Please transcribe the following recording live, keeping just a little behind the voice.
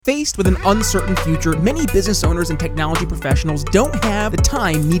Faced with an uncertain future, many business owners and technology professionals don't have the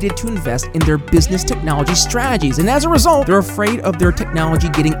time needed to invest in their business technology strategies, and as a result, they're afraid of their technology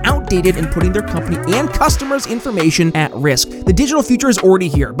getting outdated and putting their company and customers' information at risk. The digital future is already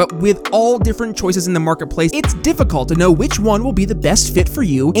here, but with all different choices in the marketplace, it's difficult to know which one will be the best fit for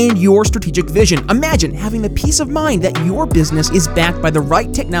you and your strategic vision. Imagine having the peace of mind that your business is backed by the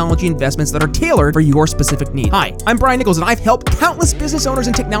right technology investments that are tailored for your specific needs. Hi, I'm Brian Nichols, and I've helped countless business owners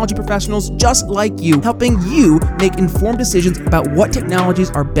and technology professionals just like you, helping you make informed decisions about what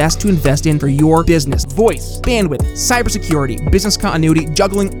technologies are best to invest in for your business. Voice, bandwidth, cybersecurity, business continuity,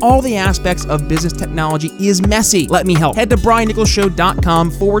 juggling all the aspects of business technology is messy. Let me help. Head to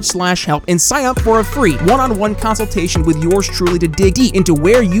briannicholsshow.com/help and sign up for a free one-on-one consultation with yours truly to dig deep into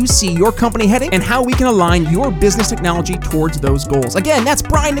where you see your company heading and how we can align your business technology towards those goals. Again, that's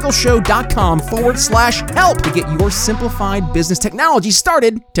briannicholsshow.com/help to get your simplified business technology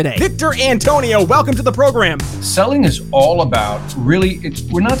started today. Victor Antonio, welcome to the program. Selling is all about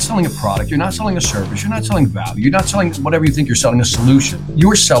we're not selling a product, you're not selling a service, you're not selling value, you're not selling whatever you think you're selling, a solution.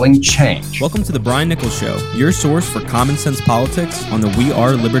 You're selling change. Welcome to the Brian Nichols Show, your source for common sense politics on the We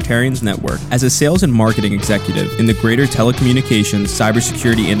Are Libertarians Network. As a sales and marketing executive in the greater telecommunications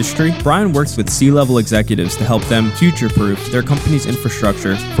cybersecurity industry, Brian works with C-level executives to help them future-proof their company's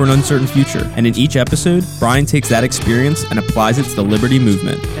infrastructure for an uncertain future. And in each episode, Brian takes that experience and applies it to the Liberty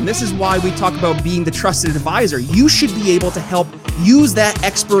movement. And this is why we talk about being the trusted advisor. You should be able to help use that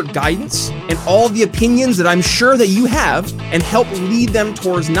expert guidance and all the opinions that I'm sure that you have and help lead them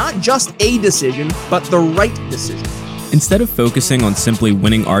towards not just a decision, but the right decision. Instead of focusing on simply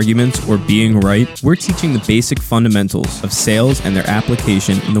winning arguments or being right, we're teaching the basic fundamentals of sales and their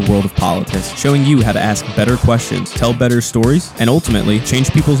application in the world of politics, showing you how to ask better questions, tell better stories, and ultimately change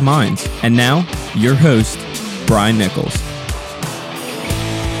people's minds. And now, your host, Brian Nichols.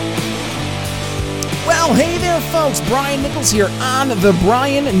 Well, hey there, folks. Brian Nichols here on the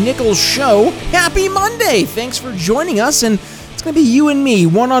Brian Nichols Show. Happy Monday. Thanks for joining us, and it's going to be you and me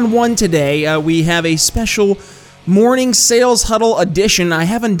one-on-one today. We have a special morning sales huddle edition. I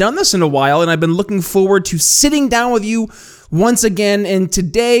haven't done this in a while, and I've been looking forward to sitting down with you once again, and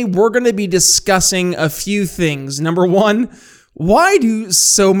today we're going to be discussing a few things. Number one, why do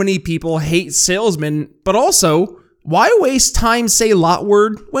so many people hate salesmen, but also, why waste time say lot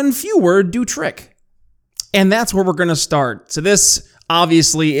word when few word do trick? And that's where we're going to start. So this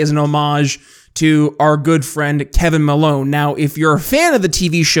obviously is an homage to our good friend Kevin Malone. Now, if you're a fan of the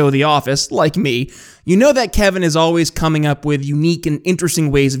TV show The Office, like me, you know that Kevin is always coming up with unique and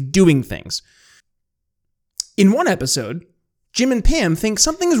interesting ways of doing things. In one episode, Jim and Pam think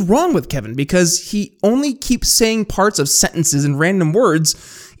something is wrong with Kevin because he only keeps saying parts of sentences and random words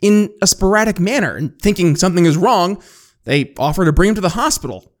in a sporadic manner, and thinking something is wrong, they offer to bring him to the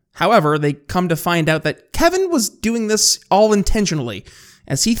hospital. However, they come to find out that Kevin was doing this all intentionally,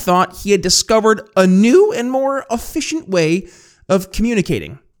 as he thought he had discovered a new and more efficient way of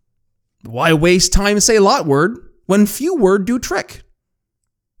communicating. Why waste time say lot word when few word do trick?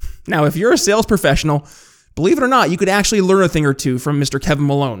 Now, if you're a sales professional, believe it or not, you could actually learn a thing or two from Mr. Kevin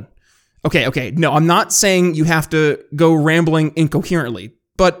Malone. Okay, no, I'm not saying you have to go rambling incoherently,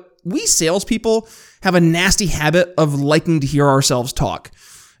 but we salespeople have a nasty habit of liking to hear ourselves talk.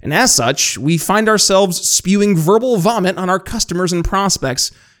 And as such, we find ourselves spewing verbal vomit on our customers and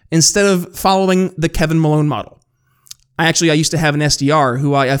prospects instead of following the Kevin Malone model. I used to have an SDR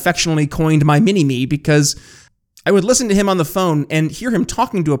who I affectionately coined my mini-me because I would listen to him on the phone and hear him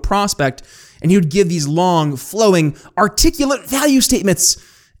talking to a prospect, and he would give these long, flowing, articulate value statements.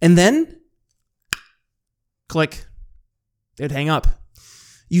 And then, click, they'd hang up.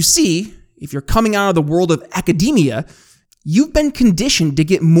 You see, if you're coming out of the world of academia, you've been conditioned to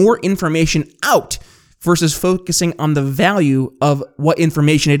get more information out versus focusing on the value of what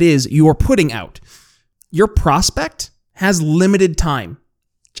information it is you're putting out. Your prospect has limited time,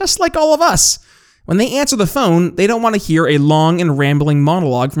 just like all of us. When they answer the phone, they don't want to hear a long and rambling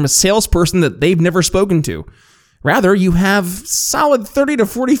monologue from a salesperson that they've never spoken to. Rather, you have solid 30 to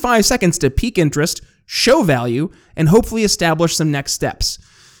 45 seconds to pique interest, show value, and hopefully establish some next steps.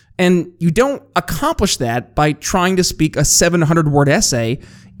 And you don't accomplish that by trying to speak a 700-word essay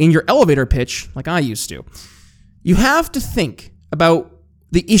in your elevator pitch like I used to. You have to think about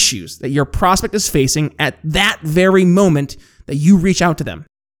the issues that your prospect is facing at that very moment that you reach out to them.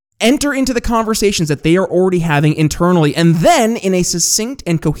 Enter into the conversations that they are already having internally, and then, in a succinct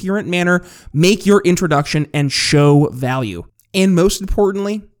and coherent manner, make your introduction and show value. And most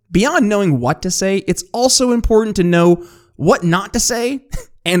importantly, beyond knowing what to say, it's also important to know what not to say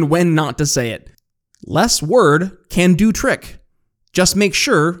and when not to say it. Less word can do trick. Just make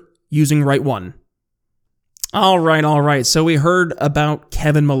sure using the right one. All right. So we heard about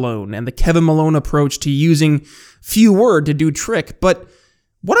Kevin Malone and the Kevin Malone approach to using few words to do trick, but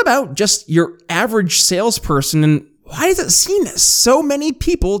what about just your average salesperson, and why does it seem that so many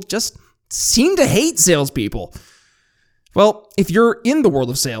people just seem to hate salespeople? Well, if you're in the world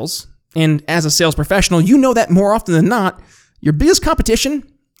of sales, and as a sales professional, you know that more often than not, your biggest competition,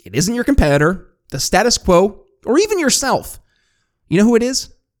 it isn't your competitor, the status quo, or even yourself. You know who it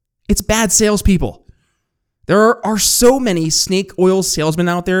is? It's bad salespeople. There are so many snake oil salesmen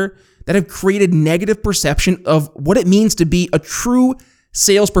out there that have created negative perception of what it means to be a true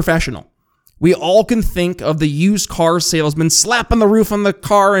sales professional. We all can think of the used car salesman slapping the roof on the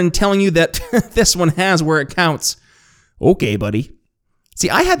car and telling you that this one has where it counts. Okay, buddy. See,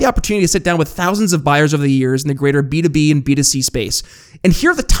 I had the opportunity to sit down with thousands of buyers over the years in the greater B2B and B2C space. And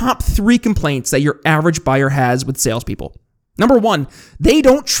here are the top 3 complaints that your average buyer has with salespeople. Number 1, they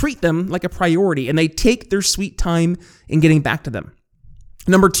don't treat them like a priority and they take their sweet time in getting back to them.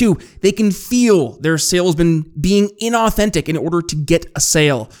 Number 2, they can feel their salesman being inauthentic in order to get a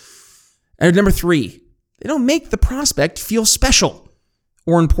sale. And number 3, they don't make the prospect feel special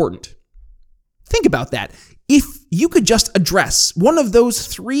or important. Think about that. If you could just address one of those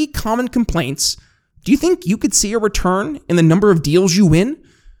 3 common complaints, do you think you could see a return in the number of deals you win?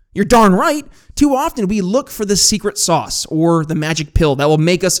 You're darn right. Too often we look for the secret sauce or the magic pill that will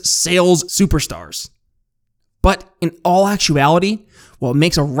make us sales superstars. But in all actuality, what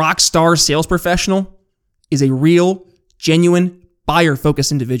makes a rock star sales professional is a real, genuine,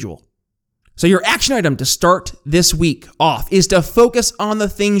 buyer-focused individual. So your action item to start this week off is to focus on the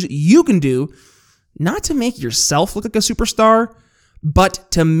things you can do, not to make yourself look like a superstar, but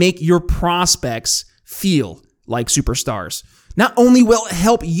to make your prospects feel like superstars. Not only will it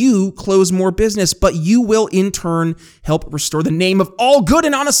help you close more business, but you will in turn help restore the name of all good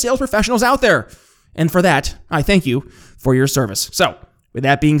and honest sales professionals out there. And for that, I thank you for your service. So, with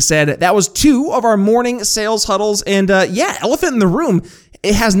that being said, that was 2 of our morning sales huddles. And elephant in the room,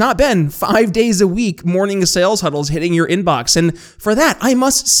 it has not been 5 days a week morning sales huddles hitting your inbox. And for that, I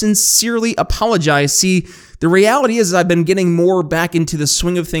must sincerely apologize. See, the reality is I've been getting more back into the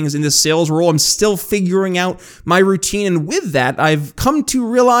swing of things in this sales role. I'm still figuring out my routine. And with that, I've come to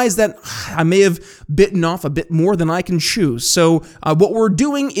realize that I may have bitten off a bit more than I can chew. So what we're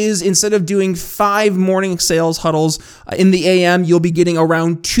doing is instead of doing 5 morning sales huddles in the AM, you'll be getting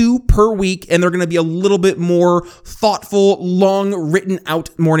around 2 per week. And they're going to be a little bit more thoughtful, long written out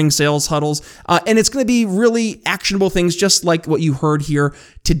morning sales huddles. And it's going to be really actionable things just like what you heard here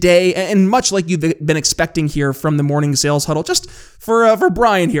today, and much like you've been expecting here from the morning sales huddle, just for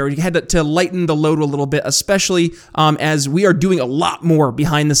Brian here. We had to lighten the load a little bit, especially as we are doing a lot more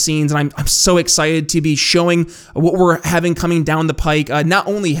behind the scenes, and I'm so excited to be showing what we're having coming down the pike. Not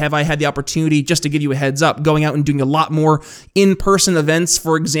only have I had the opportunity, just to give you a heads up, going out and doing a lot more in-person events.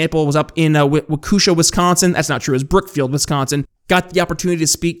 For example, was up in Waukesha, Wisconsin. That's not true. It was Brookfield, Wisconsin. Got the opportunity to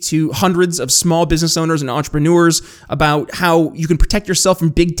speak to hundreds of small business owners and entrepreneurs about how you can protect yourself from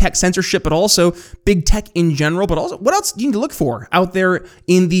big tech censorship, but also big tech in general, but also what else do you need to look for out there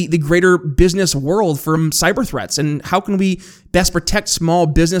in the greater business world from cyber threats, and how can we best protect small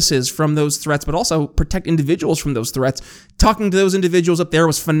businesses from those threats, but also protect individuals from those threats. Talking to those individuals up there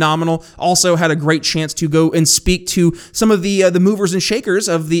was phenomenal. Also had a great chance to go and speak to some of the movers and shakers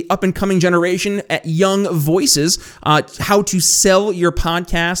of the up-and-coming generation at Young Voices, how to sell your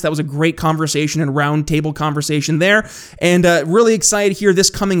podcast. That was a great conversation and roundtable conversation there. And really excited here this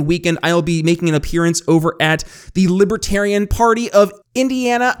coming weekend, I'll be making an appearance over at the Libertarian Party of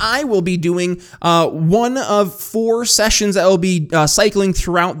Indiana. I will be doing one of 4 sessions that will be cycling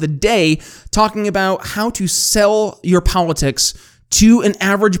throughout the day, talking about how to sell your politics to an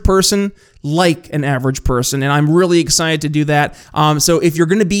average person like an average person, and I'm really excited to do that. So if you're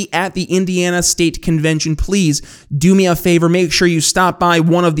going to be at the Indiana State Convention, please do me a favor. Make sure you stop by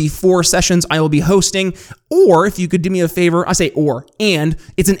one of the 4 sessions I will be hosting, or if you could do me a favor, I say or, and,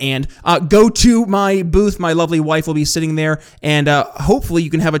 it's an and, go to my booth. My lovely wife will be sitting there, and hopefully you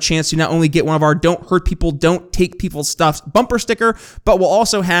can have a chance to not only get one of our Don't Hurt People, Don't Take People's Stuff bumper sticker, but we'll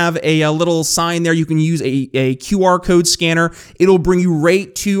also have a little sign there. You can use a QR code scanner. It'll bring you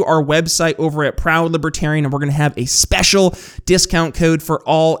right to our website over at Proud Libertarian, and we're going to have a special discount code for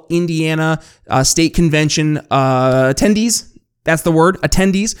all Indiana State Convention attendees. That's the word,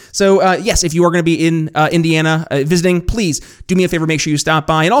 attendees. So yes, if you are going to be in Indiana visiting, please do me a favor, make sure you stop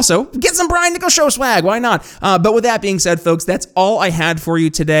by and also get some Brian Nichols Show swag. Why not? But with that being said, folks, that's all I had for you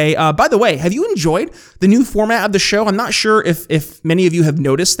today. By the way, have you enjoyed the new format of the show? I'm not sure if many of you have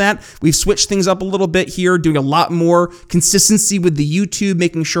noticed that. We've switched things up a little bit here, doing a lot more consistency with the YouTube,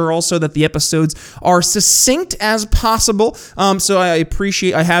 making sure also that the episodes are succinct as possible. So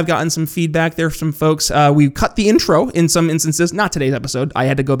I have gotten some feedback there from folks. We cut the intro in some instances. Not today's episode. I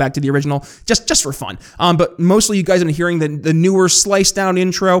had to go back to the original just for fun. But mostly you guys have been hearing the newer sliced down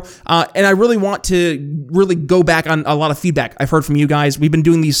intro. And I really want to really go back on a lot of feedback I've heard from you guys. We've been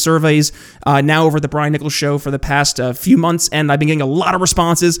doing these surveys now over the Brian Nichols Show for the past few months, and I've been getting a lot of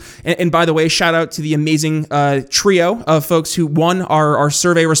responses. And by the way, shout out to the amazing trio of folks who won our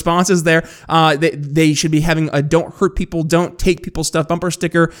survey responses there. They should be having a Don't Hurt People, Don't Take People stuff bumper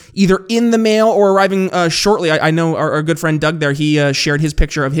sticker either in the mail or arriving shortly. I know our good friend Doug there, he shared his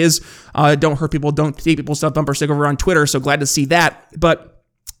picture of his Don't Hurt People, Don't Take People stuff bumper sticker over on Twitter, so glad to see that. But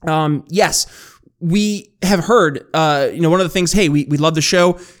yes, we have heard, one of the things, hey, we love the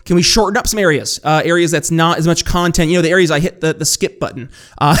show. Can we shorten up some areas that's not as much content? The areas I hit the skip button.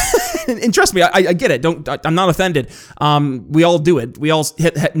 And trust me, I get it. I'm not offended. We all do it. We all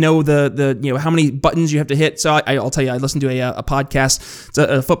know the how many buttons you have to hit. So I'll tell you, I listened to a podcast. It's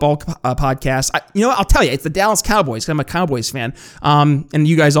a football podcast. I'll tell you, it's the Dallas Cowboys. 'Cause I'm a Cowboys fan. And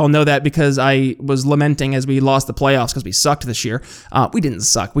you guys all know that because I was lamenting as we lost the playoffs because we sucked this year. We didn't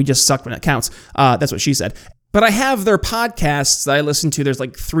suck. We just sucked when it counts. That's what she said. But I have their podcasts that I listen to. There's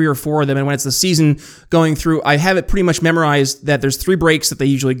like 3 or 4 of them. And when it's the season going through, I have it pretty much memorized that there's 3 breaks that they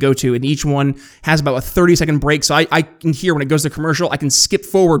usually go to. And each one has about a 30-second break. So I can hear when it goes to commercial, I can skip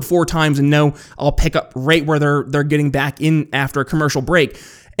forward 4 times and know I'll pick up right where they're getting back in after a commercial break.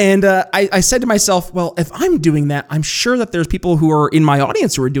 And I said to myself, well, if I'm doing that, I'm sure that there's people who are in my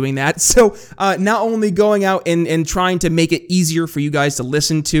audience who are doing that. So not only going out and trying to make it easier for you guys to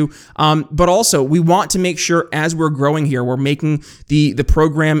listen to, but also we want to make sure as we're growing here, we're making the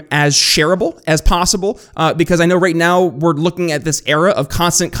program as shareable as possible. Because I know right now we're looking at this era of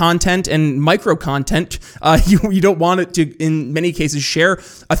constant content and micro content. You don't want it to, in many cases, share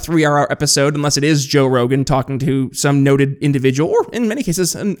a 3-hour episode unless it is Joe Rogan talking to some noted individual, or in many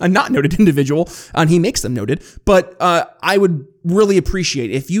cases, a not noted individual, and he makes them noted. But I would really appreciate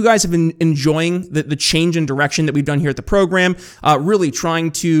if you guys have been enjoying the change in direction that we've done here at the program, really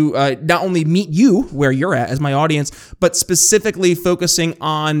trying to not only meet you where you're at as my audience, but specifically focusing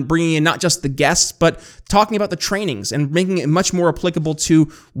on bringing in not just the guests, but talking about the trainings and making it much more applicable to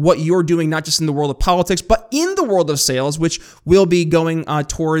what you're doing, not just in the world of politics, but in the world of sales, which will be going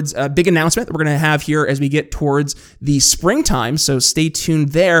towards a big announcement that we're going to have here as we get towards the springtime. So stay tuned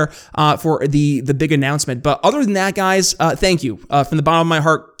there for the big announcement. But other than that, guys, thank you. From the bottom of my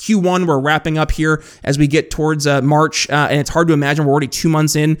heart, Q1, we're wrapping up here as we get towards March, and it's hard to imagine we're already 2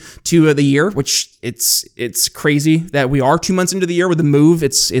 months into the year, which it's crazy that we are 2 months into the year with the move.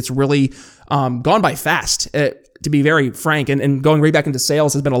 It's really gone by fast. To be very frank, and going right back into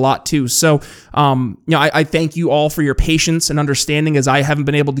sales has been a lot too. So, I thank you all for your patience and understanding as I haven't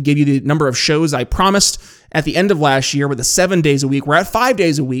been able to give you the number of shows I promised at the end of last year with the 7 days a week. We're at 5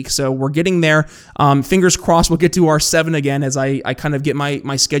 days a week, so we're getting there. Fingers crossed we'll get to our 7 again as I kind of get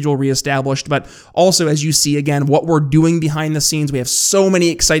my schedule reestablished. But also, as you see again, what we're doing behind the scenes, we have so many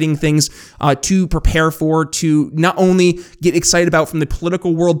exciting things to prepare for, to not only get excited about from the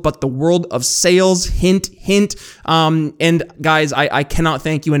political world, but the world of sales. Hint, hint. And guys, I cannot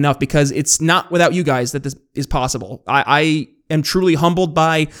thank you enough, because it's not without you guys that this is possible. I am truly humbled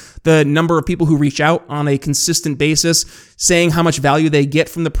by the number of people who reach out on a consistent basis, saying how much value they get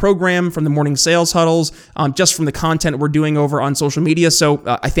from the program, from the morning sales huddles, just from the content we're doing over on social media. So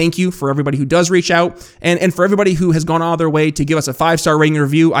I thank you for everybody who does reach out, and for everybody who has gone out of their way to give us a 5-star rating and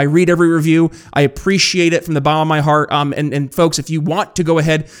review. I read every review. I appreciate it from the bottom of my heart. And folks, if you want to go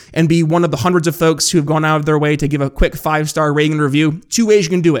ahead and be one of the hundreds of folks who have gone out of their way to give a quick 5-star rating and review, 2 ways you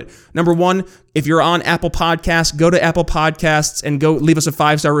can do it. Number 1, if you're on Apple Podcasts, go to Apple Podcasts and go leave us a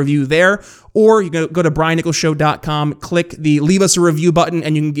 5-star review there. Or you can go to briannicholsshow.com, click the leave us a review button,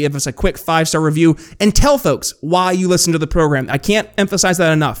 and you can give us a quick 5-star review and tell folks why you listen to the program. I can't emphasize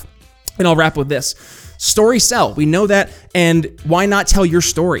that enough. And I'll wrap with this. Story sell. We know that. And why not tell your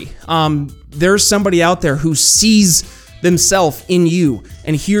story? There's somebody out there who sees themselves in you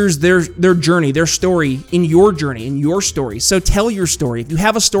and hears their journey, their story in your journey, in your story. So tell your story. If you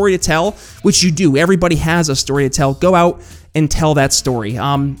have a story to tell, which you do, everybody has a story to tell, go out and tell that story.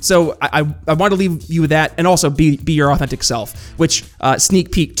 So I want to leave you with that, and also be your authentic self, which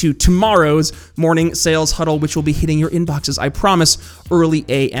sneak peek to tomorrow's morning sales huddle, which will be hitting your inboxes, I promise, early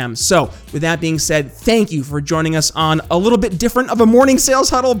AM. So with that being said, thank you for joining us on a little bit different of a morning sales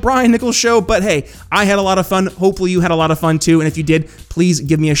huddle, Brian Nichols Show. But hey, I had a lot of fun. Hopefully you had a lot of fun too. And if you did, please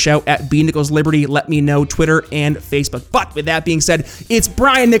give me a shout at B Nichols Liberty. Let me know, Twitter and Facebook. But with that being said, it's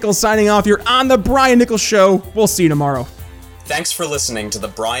Brian Nichols signing off. You're on the Brian Nichols Show. We'll see you tomorrow. Thanks for listening to the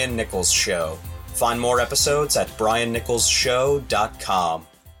Brian Nichols Show. Find more episodes at briannicholsshow.com.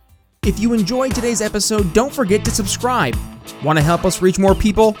 If you enjoyed today's episode, don't forget to subscribe. Want to help us reach more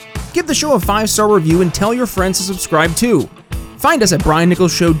people? Give the show a 5-star review and tell your friends to subscribe too. Find us at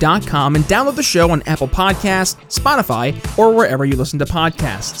briannicholsshow.com and download the show on Apple Podcasts, Spotify, or wherever you listen to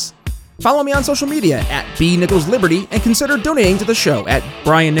podcasts. Follow me on social media at bnicholsliberty and consider donating to the show at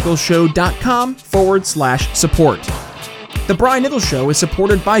briannicholsshow.com/support. The Brian Nichols Show is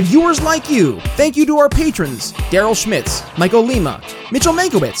supported by viewers like you. Thank you to our patrons, Daryl Schmitz, Michael Lima, Mitchell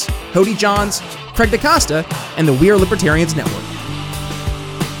Mankiewicz, Cody Johns, Craig DaCosta, and the We Are Libertarians Network.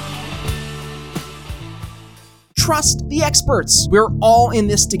 Trust the experts. We're all in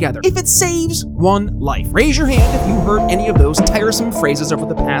this together. If it saves one life, raise your hand if you heard any of those tiresome phrases over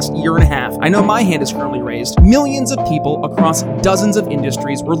the past year and a half. I know my hand is currently raised. Millions of people across dozens of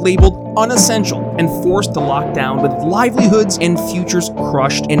industries were labeled unessential and forced to lock down, with livelihoods and futures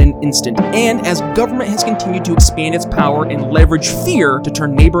crushed in an instant. And as government has continued to expand its power and leverage fear to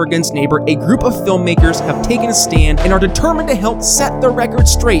turn neighbor against neighbor, a group of filmmakers have taken a stand and are determined to help set the record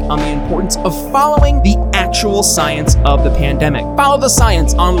straight on the importance of following the actual science of the pandemic. Follow the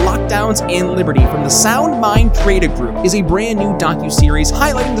Science on Lockdowns and Liberty from the Sound Mind Creative Group is a brand new docuseries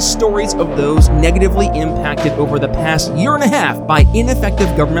highlighting the stories of those negatively impacted over the past year and a half by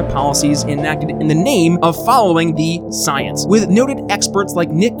ineffective government policies enacted in the name of following the science. With noted experts like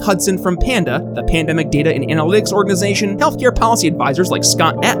Nick Hudson from PANDA, the Pandemic Data and Analytics Organization, healthcare policy advisors like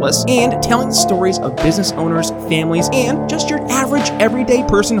Scott Atlas, and telling the stories of business owners, families, and just your average everyday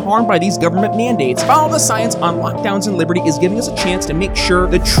person harmed by these government mandates. Follow the Science on Lockdowns and Liberty is giving us a chance to make sure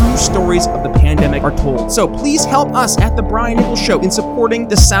the true stories of the pandemic are told. So please help us at The Brian Nichols Show in supporting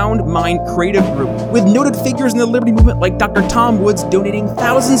the Sound Mind Creative Group. With noted figures in the Liberty movement like Dr. Tom Woods donating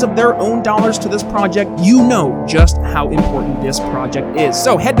thousands of their own dollars to this project, you know just how important this project is.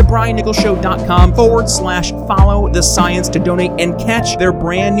 So head to briannicholsshow.com/follow the science to donate and catch their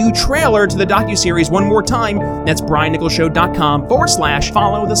brand new trailer to the docuseries one more time. That's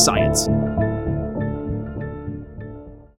briannicholsshow.com/follow the science.